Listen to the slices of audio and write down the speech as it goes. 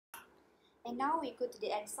And now we go to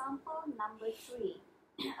the example number 3.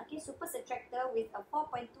 Okay, suppose a tractor with a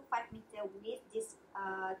 4.25 meter width this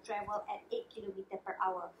travel at 8 km per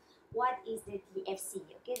hour. What is the TFC?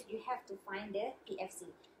 Okay, you have to find the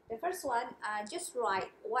TFC. The first one, just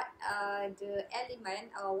write what the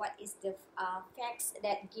element or what is the facts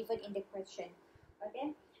that given in the question.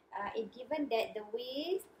 Okay, it given that the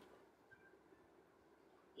width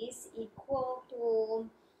is equal to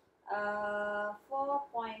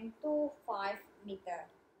 4.25 meter,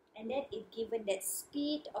 and then it given that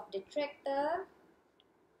speed of the tractor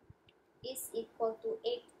is equal to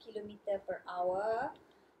 8 km per hour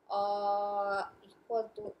or equal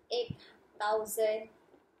to 8,000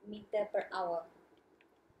 meter per hour.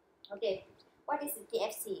 Okay, what is the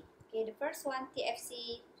TFC? Okay, the first one,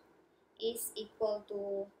 TFC is equal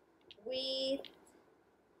to width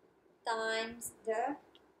times the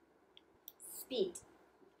speed.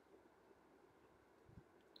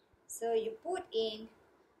 So you put in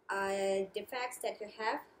the facts that you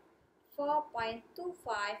have, 4.25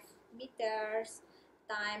 meters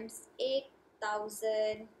times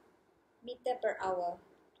 8,000 meter per hour.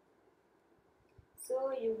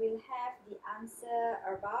 So you will have the answer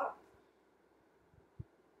about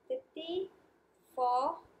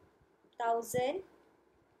 34,000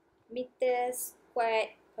 meters squared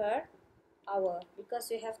per hour, because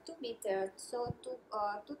we have 2 meters, so 2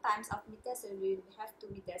 times of meters, so we will have 2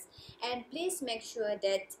 meters. And please make sure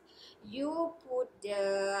that you put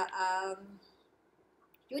the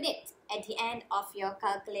unit at the end of your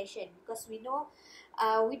calculation, because we don't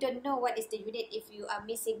know what is the unit if you are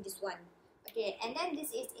missing this one. Okay, and then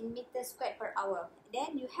this is in meters squared per hour.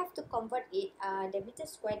 Then you have to convert it, the meter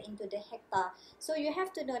squared, into the hectare. So you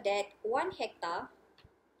have to know that 1 hectare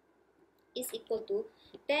is equal to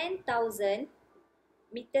 10,000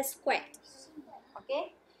 meters squared.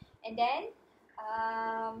 Okay, and then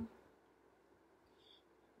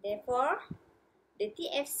therefore the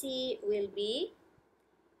TFC will be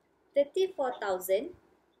 34,000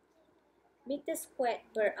 meters squared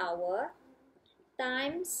per hour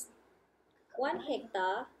times 1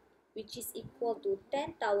 hectare, which is equal to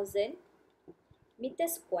 10,000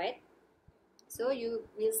 meters squared. So you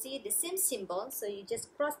will see the same symbol, so you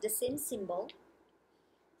just cross the same symbol.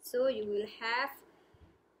 So you will have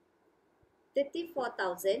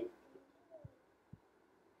 34,000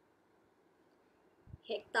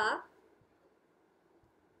 hectare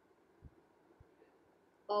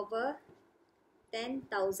over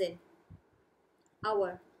 10,000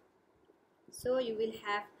 hour. So you will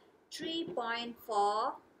have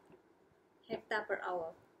 3.4 hectare per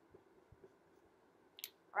hour.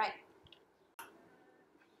 Right.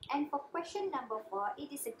 And for question number 4,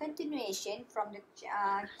 it is a continuation from the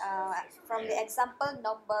example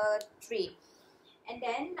number 3. And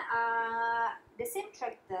then the same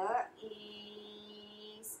tractor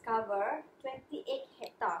is cover 28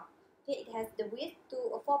 hectare. Okay, it has the width to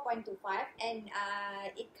 4.25, and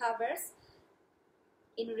it covers,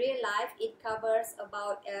 in real life, it covers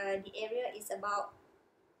about the area is about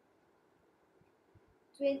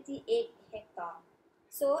 28 hectare.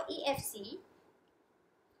 So EFC,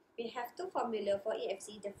 we have two formula for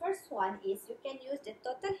EFC. The first one is you can use the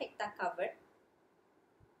total hectare covered.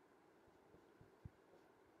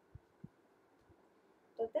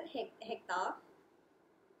 Total hectare,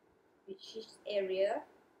 which is area,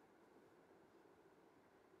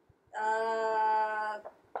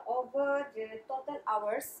 over the total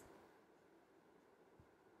hours,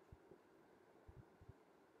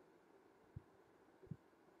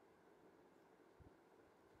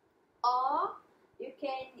 or you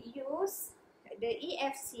can use the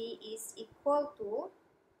EFC is equal to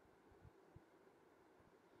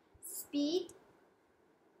speed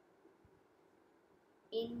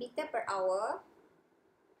in meter per hour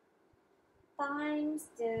times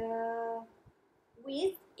the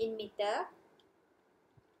width in meter.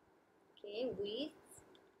 Okay, width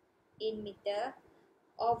in meter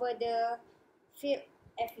over the field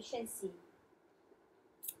efficiency,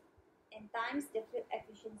 and times the field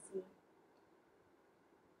efficiency.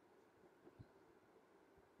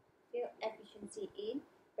 Field efficiency in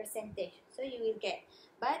percentage. So you will get,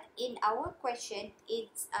 but in our question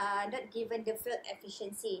it's not given the field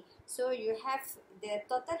efficiency. So you have the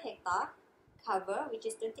total hectare cover, which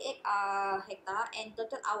is 28 hectare, and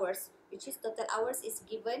total hours, which is total hours is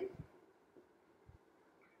given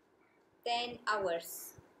 10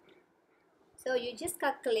 hours. So you just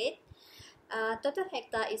calculate, total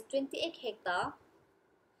hectare is 28 hectare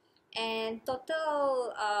and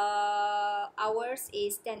total hours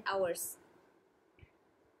is 10 hours.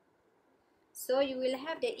 So you will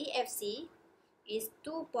have the EFC is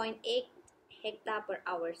 2.8 hectare per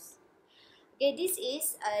hours. Okay, this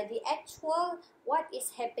is the actual what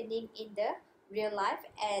is happening in the real life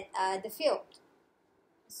at the field.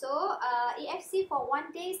 So EFC for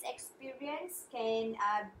one day's experience can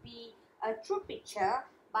be a true picture,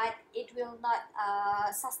 but it will not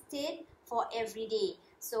sustain for every day.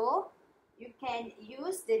 So you can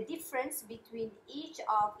use the difference between each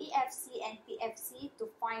of EFC and TFC to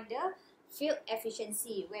find the field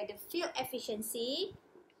efficiency, where the field efficiency,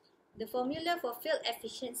 the formula for field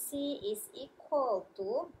efficiency is equal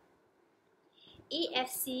to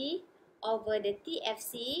EFC over the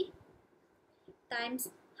TFC times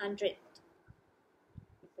 100%.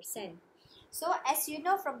 So as you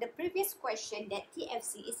know from the previous question that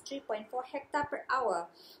TFC is 3.4 hectare per hour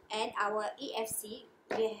and our EFC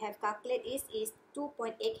we have calculated is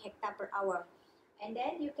 2.8 hectare per hour. And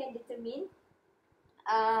then you can determine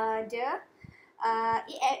the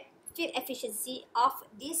field efficiency of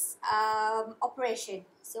this operation.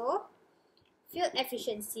 So field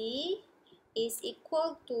efficiency is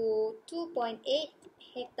equal to 2.8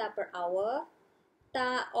 hectare per hour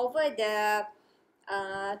over the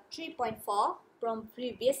 3.4 from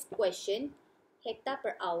previous question hectare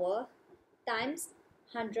per hour times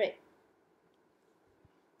 100.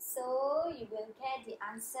 So you will get the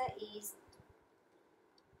answer is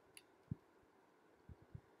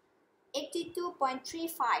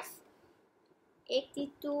 82.35.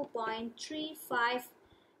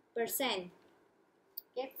 82.35%.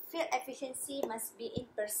 Okay, field efficiency must be in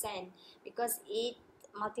percent because it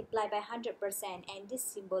multiplied by 100% and this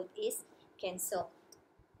symbol is cancelled.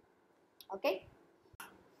 Okay.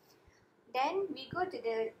 Then we go to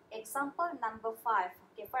the example number 5.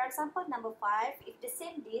 Okay, for example number 5, if the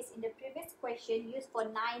same days in the previous question used for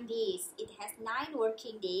 9 days, it has 9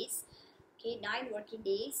 working days. Okay, 9 working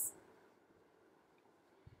days.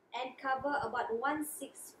 And cover about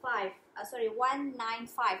 195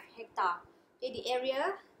 hectare. Okay, the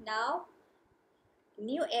area now,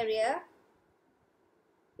 new area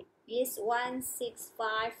is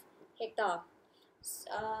 165 hectare.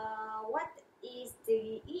 What is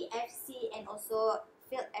the EFC and also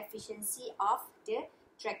field efficiency of the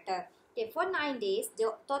tractor? Okay, for 9 days,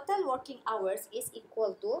 the total working hours is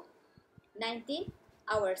equal to 19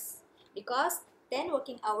 hours because 10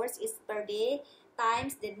 working hours is per day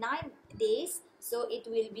times the 9 days, so it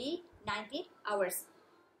will be 90 hours.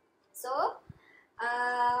 So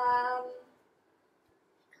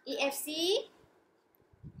EFC,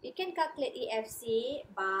 you can calculate EFC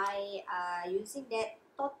by using that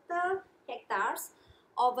total hectares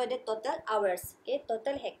over the total hours. Okay,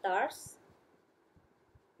 total hectares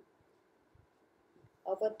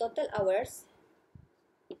over total hours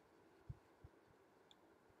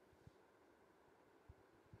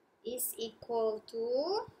is equal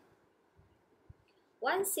to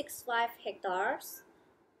 165 hectares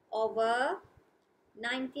over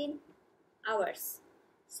 19 hours.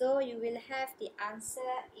 So you will have the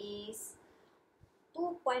answer is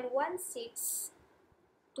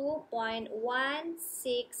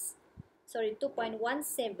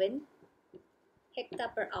 2.17 hectare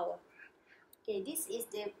per hour. Okay, this is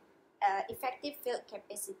the effective field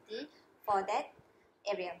capacity for that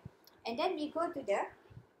area. And then we go to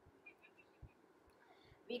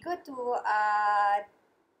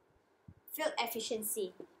field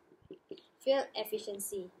efficiency. Field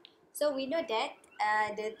efficiency. So we know that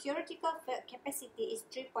the theoretical field capacity is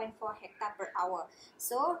 3.4 hectare per hour.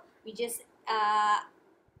 So we just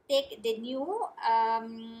take the new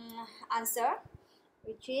answer,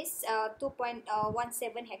 which is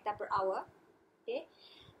 2.17 hectare per hour. Okay,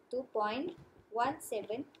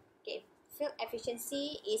 2.17. Okay, field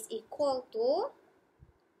efficiency is equal to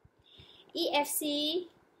EFC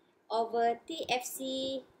over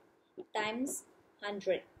TFC times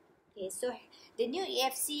 100. Okay, so the new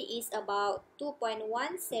EFC is about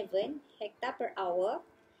 2.17 hectare per hour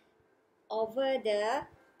over the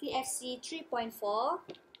TFC 3.4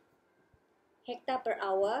 hectare per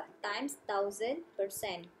hour times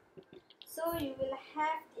 1000%. So you will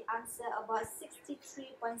have the answer about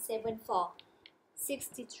 63.74.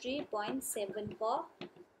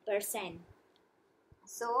 63.74%.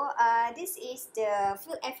 So this is the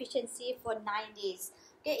field efficiency for 9 days.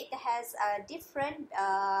 Okay, it has a different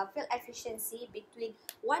field efficiency between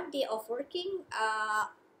 1 day of working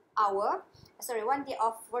hour, sorry, 1 day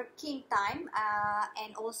of working time,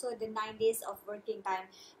 and also the 9 days of working time,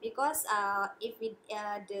 because if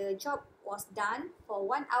the job was done for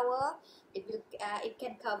 1 hour, it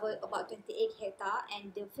can cover about 28 hectare,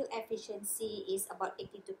 and the fuel efficiency is about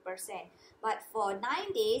 82%. But for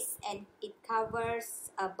 9 days, and it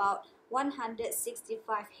covers about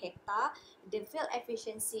 165 hectare, the fuel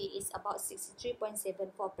efficiency is about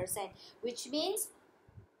 63.74%, which means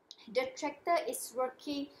the tractor is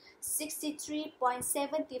working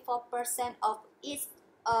 63.74% of its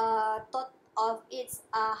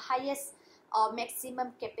highest or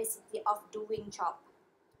maximum capacity of doing job.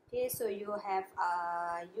 Okay, so you have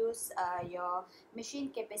used your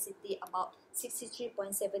machine capacity about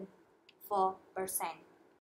 63.74%.